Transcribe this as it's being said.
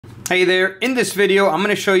Hey there, in this video I'm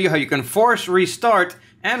going to show you how you can force restart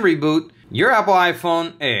and reboot your Apple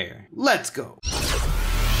iPhone Air. Let's go!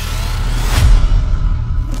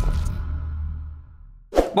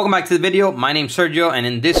 Welcome back to the video. My name's Sergio and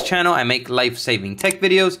in this channel I make life-saving tech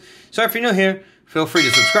videos. So if you're new here, feel free to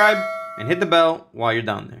subscribe and hit the bell while you're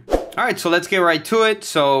down there. Alright, so let's get right to it.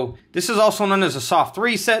 So this is also known as a soft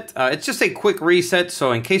reset. It's just a quick reset,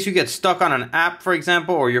 so in case you get stuck on an app, for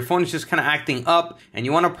example, or your phone is just kind of acting up and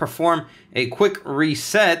you want to perform a quick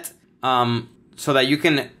reset so that you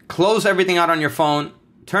can close everything out on your phone,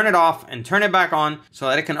 turn it off and turn it back on so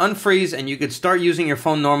that it can unfreeze and you could start using your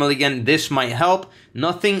phone normally again. This might help.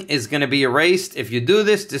 Nothing is going to be erased. If you do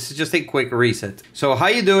this, this is just a quick reset. So how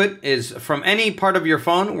you do it is from any part of your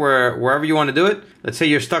phone, wherever you want to do it. Let's say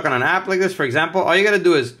you're stuck on an app like this, for example. All you got to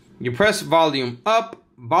do is you press volume up,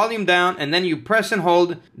 volume down, and then you press and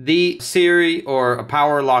hold the Siri or a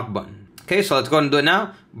power lock button. Okay, so let's go ahead and do it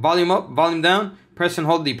now. Volume up, volume down, press and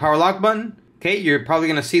hold the power lock button. Okay, you're probably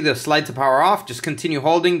going to see the slide to power off. Just continue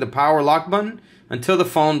holding the power lock button until the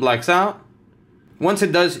phone blacks out. Once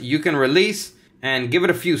it does, you can release and give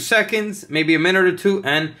it a few seconds, maybe a minute or two,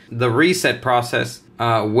 and the reset process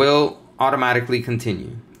will automatically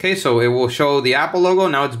continue. Okay, so it will show the Apple logo.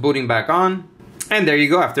 Now it's booting back on. And there you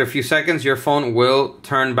go. After a few seconds, your phone will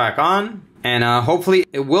turn back on. And hopefully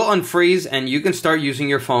it will unfreeze and you can start using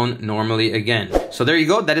your phone normally again. So there you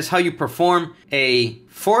go. That is how you perform a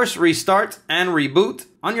force restart and reboot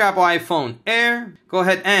on your Apple iPhone Air. Go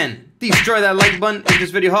ahead and destroy that like button if this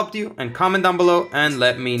video helped you and comment down below and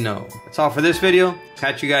let me know. That's all for this video.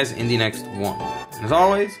 Catch you guys in the next one. And as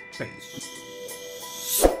always, peace.